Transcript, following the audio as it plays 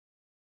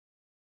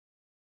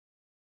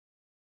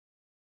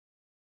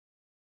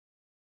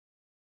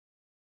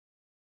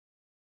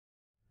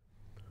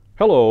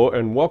Hello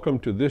and welcome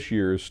to this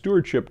year's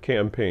stewardship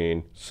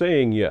campaign,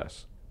 Saying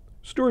Yes.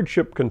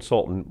 Stewardship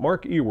consultant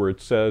Mark Eworth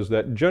says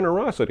that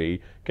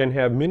generosity can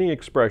have many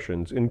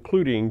expressions,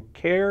 including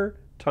care,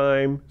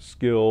 time,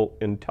 skill,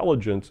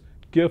 intelligence,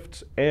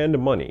 gifts, and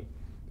money,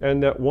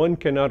 and that one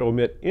cannot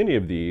omit any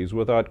of these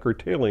without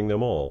curtailing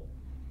them all.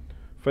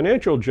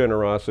 Financial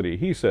generosity,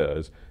 he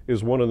says,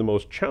 is one of the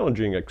most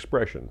challenging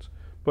expressions,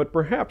 but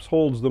perhaps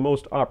holds the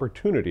most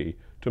opportunity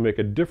to make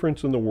a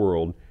difference in the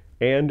world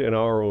and in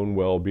our own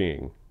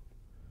well-being.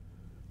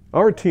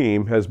 Our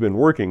team has been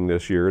working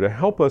this year to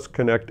help us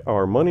connect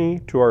our money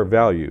to our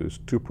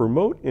values to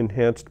promote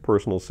enhanced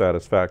personal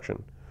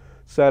satisfaction.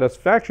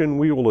 Satisfaction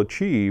we will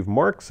achieve,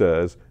 Mark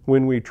says,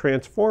 when we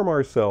transform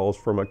ourselves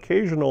from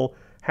occasional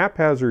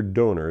haphazard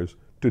donors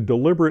to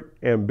deliberate,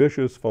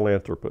 ambitious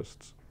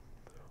philanthropists.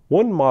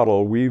 One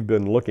model we've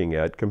been looking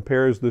at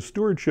compares the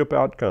stewardship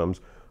outcomes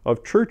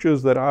of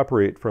churches that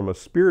operate from a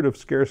spirit of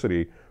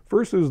scarcity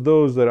versus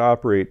those that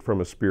operate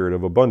from a spirit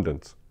of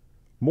abundance.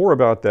 More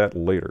about that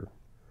later.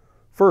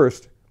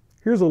 First,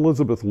 here's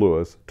Elizabeth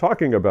Lewis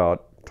talking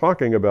about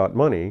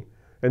money,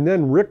 and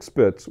then Rick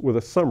Spitz with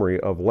a summary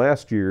of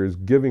last year's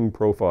giving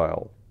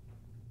profile.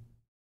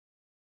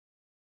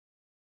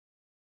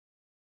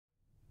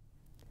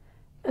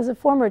 As a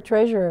former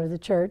treasurer of the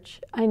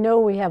church, I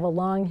know we have a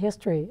long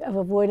history of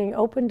avoiding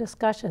open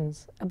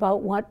discussions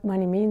about what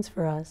money means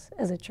for us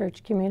as a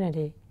church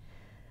community.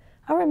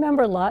 I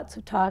remember lots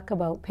of talk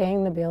about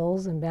paying the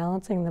bills and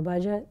balancing the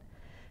budget,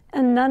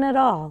 and none at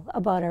all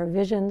about our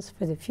visions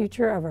for the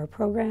future of our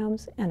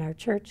programs and our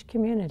church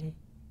community.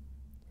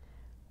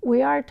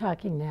 We are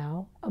talking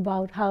now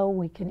about how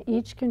we can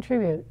each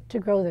contribute to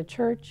grow the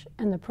church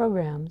and the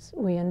programs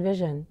we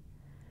envision.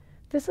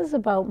 This is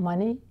about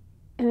money,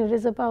 and it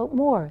is about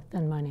more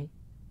than money.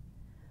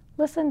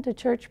 Listen to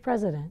Church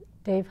President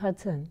Dave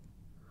Hudson.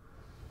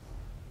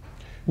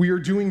 We are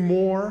doing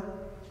more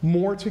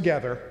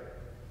together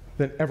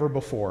than ever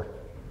before.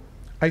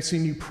 I see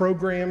new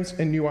programs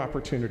and new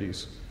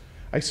opportunities.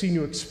 I see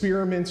new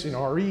experiments in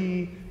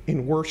RE,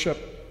 in worship.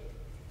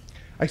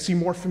 I see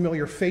more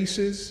familiar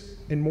faces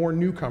and more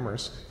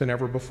newcomers than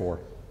ever before.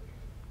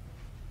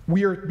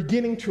 We are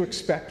beginning to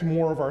expect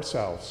more of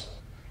ourselves.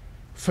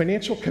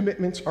 Financial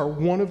commitments are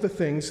one of the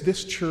things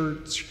this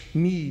church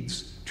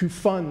needs to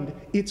fund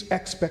its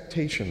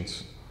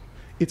expectations,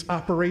 its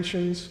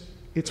operations,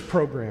 its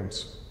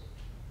programs.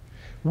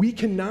 We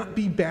cannot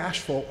be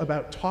bashful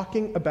about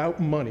talking about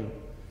money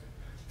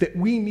that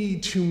we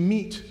need to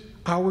meet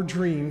our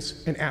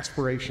dreams and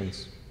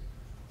aspirations.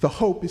 The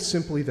hope is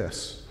simply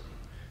this,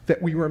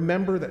 that we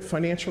remember that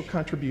financial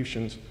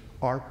contributions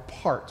are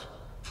part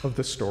of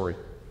the story,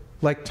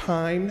 like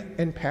time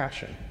and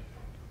passion.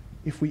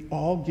 If we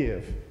all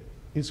give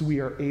as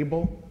we are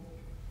able,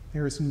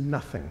 there is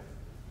nothing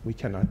we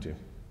cannot do.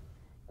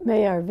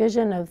 May our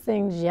vision of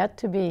things yet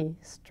to be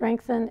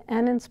strengthen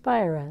and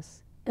inspire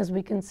us as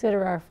we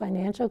consider our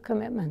financial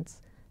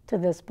commitments to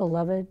this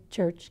beloved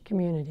church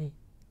community.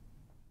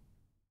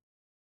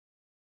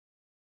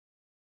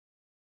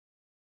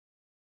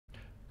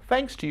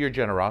 Thanks to your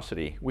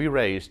generosity, we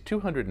raised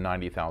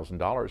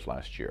 $290,000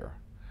 last year.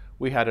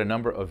 We had a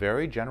number of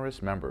very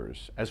generous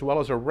members, as well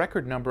as a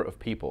record number of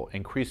people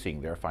increasing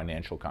their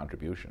financial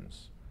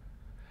contributions.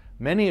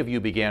 Many of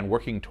you began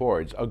working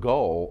towards a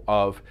goal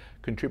of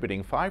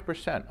contributing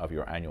 5% of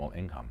your annual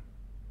income.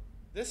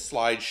 This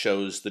slide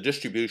shows the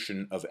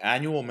distribution of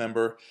annual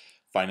member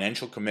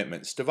financial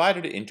commitments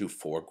divided into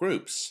 4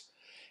 groups.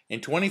 In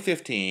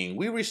 2015,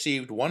 we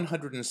received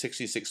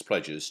 166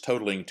 pledges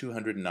totaling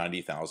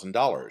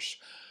 $290,000.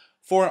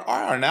 For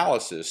our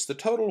analysis, the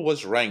total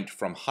was ranked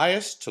from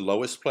highest to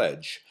lowest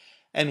pledge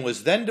and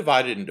was then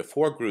divided into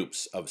 4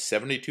 groups of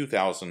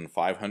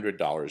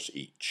 $72,500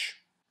 each.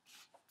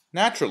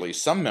 Naturally,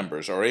 some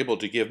members are able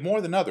to give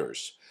more than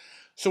others,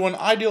 so an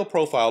ideal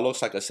profile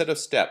looks like a set of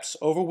steps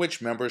over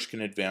which members can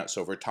advance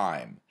over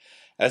time.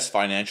 As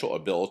financial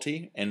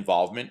ability,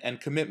 involvement, and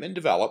commitment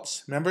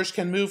develops, members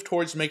can move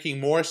towards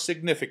making more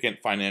significant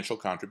financial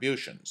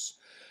contributions.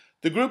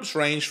 The groups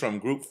range from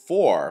Group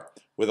 4,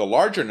 with a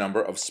larger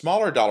number of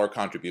smaller dollar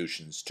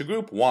contributions, to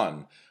Group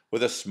 1,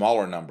 with a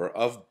smaller number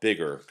of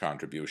bigger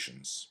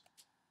contributions.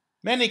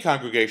 Many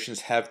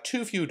congregations have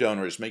too few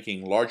donors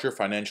making larger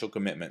financial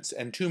commitments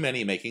and too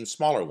many making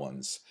smaller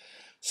ones.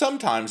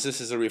 Sometimes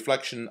this is a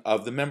reflection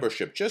of the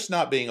membership just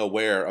not being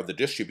aware of the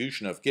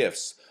distribution of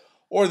gifts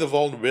or the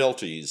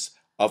vulnerabilities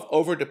of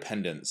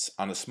overdependence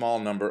on a small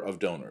number of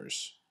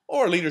donors,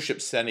 or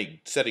leadership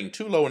setting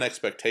too low an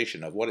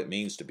expectation of what it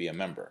means to be a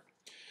member.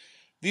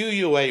 The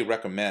UUA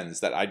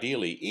recommends that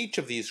ideally each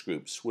of these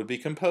groups would be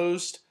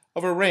composed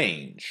of a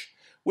range,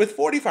 with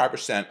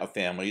 45% of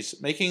families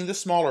making the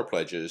smaller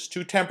pledges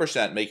to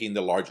 10% making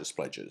the largest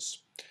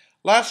pledges.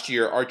 Last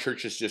year, our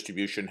church's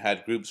distribution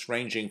had groups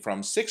ranging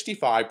from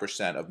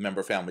 65% of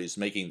member families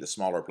making the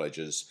smaller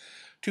pledges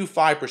to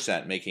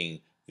 5% making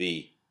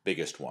the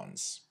biggest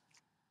ones.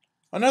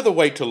 Another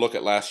way to look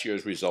at last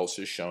year's results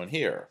is shown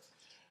here.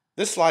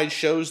 This slide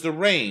shows the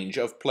range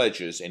of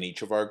pledges in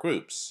each of our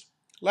groups.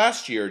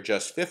 Last year,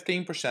 just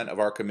 15% of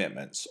our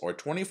commitments, or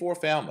 24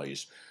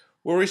 families,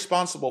 were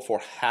responsible for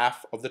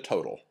half of the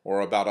total,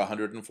 or about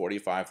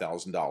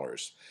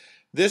 $145,000.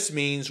 This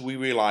means we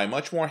rely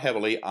much more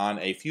heavily on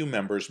a few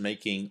members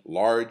making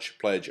large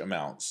pledge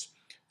amounts.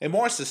 A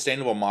more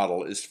sustainable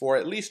model is for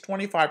at least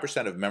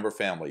 25% of member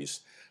families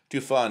to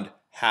fund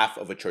half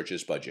of a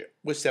church's budget,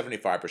 with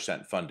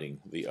 75% funding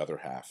the other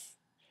half.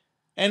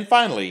 And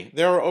finally,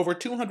 there are over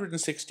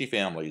 260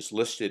 families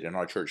listed in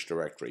our church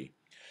directory.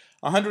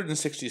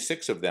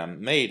 166 of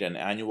them made an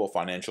annual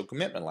financial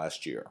commitment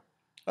last year.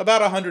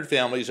 About 100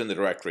 families in the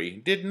directory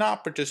did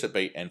not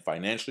participate in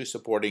financially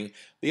supporting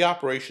the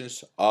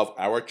operations of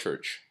our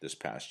church this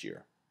past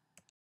year.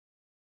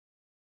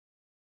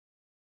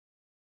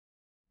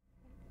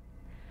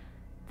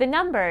 The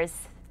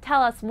numbers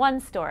tell us one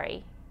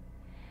story,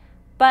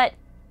 but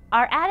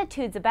our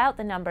attitudes about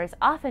the numbers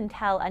often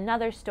tell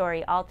another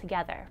story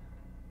altogether.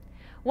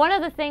 One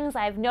of the things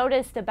I've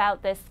noticed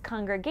about this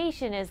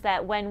congregation is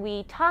that when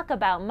we talk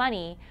about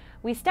money,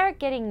 we start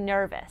getting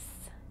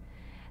nervous.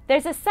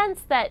 There's a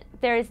sense that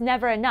there is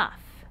never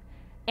enough,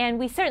 and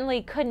we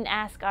certainly couldn't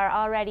ask our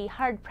already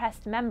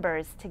hard-pressed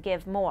members to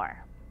give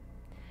more.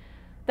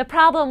 The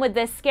problem with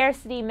this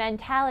scarcity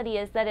mentality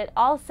is that it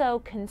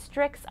also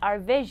constricts our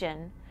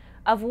vision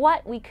of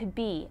what we could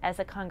be as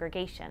a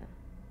congregation.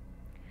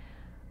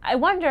 I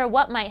wonder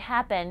what might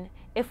happen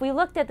if we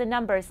looked at the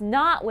numbers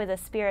not with a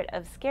spirit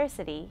of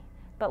scarcity,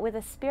 but with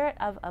a spirit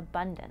of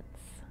abundance.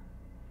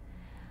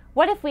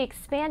 What if we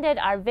expanded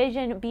our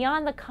vision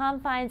beyond the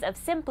confines of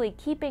simply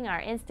keeping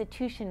our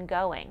institution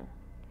going?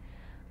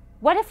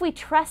 What if we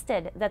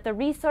trusted that the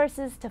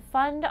resources to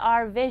fund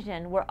our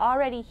vision were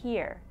already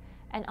here,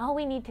 and all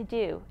we need to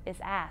do is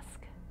ask?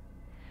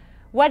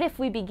 What if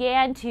we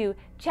began to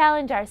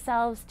challenge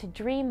ourselves to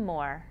dream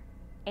more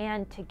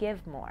and to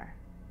give more?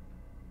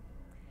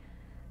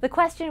 The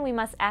question we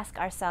must ask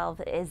ourselves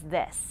is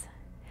this: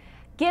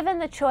 given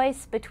the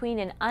choice between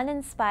an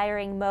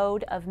uninspiring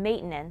mode of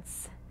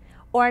maintenance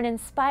or an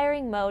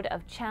inspiring mode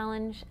of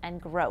challenge and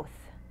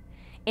growth,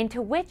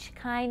 into which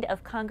kind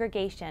of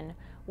congregation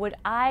would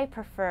I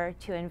prefer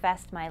to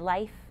invest my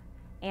life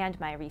and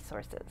my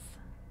resources?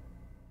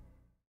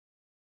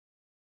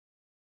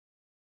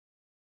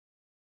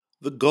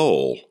 The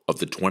goal of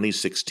the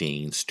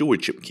 2016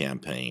 Stewardship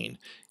Campaign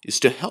is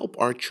to help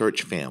our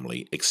church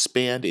family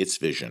expand its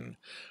vision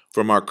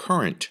from our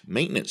current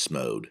maintenance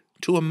mode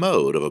to a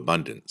mode of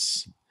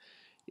abundance.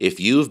 If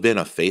you've been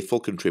a faithful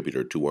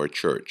contributor to our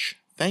church,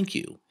 thank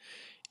you.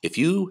 If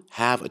you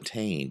have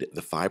attained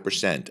the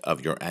 5%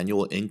 of your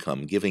annual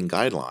income giving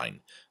guideline,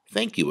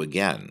 thank you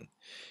again.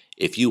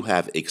 If you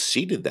have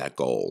exceeded that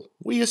goal,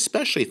 we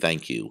especially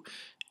thank you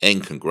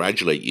and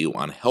congratulate you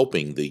on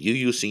helping the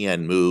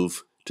UUCN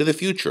move to the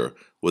future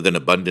with an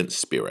abundant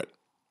spirit.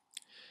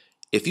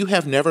 If you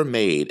have never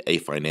made a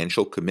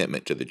financial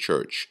commitment to the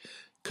church,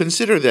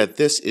 consider that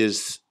this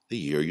is the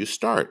year you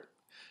start.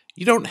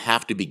 You don't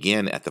have to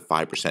begin at the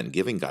 5%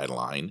 giving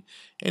guideline.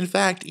 In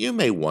fact, you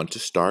may want to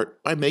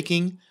start by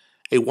making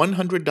a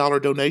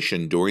 $100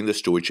 donation during the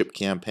stewardship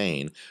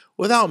campaign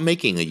without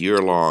making a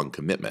year-long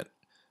commitment.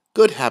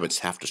 Good habits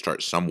have to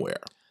start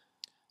somewhere.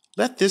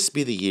 Let this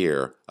be the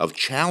year of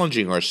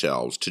challenging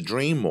ourselves to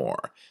dream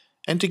more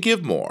and to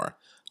give more.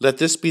 Let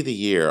this be the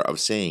year of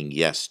saying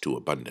yes to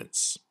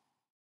abundance.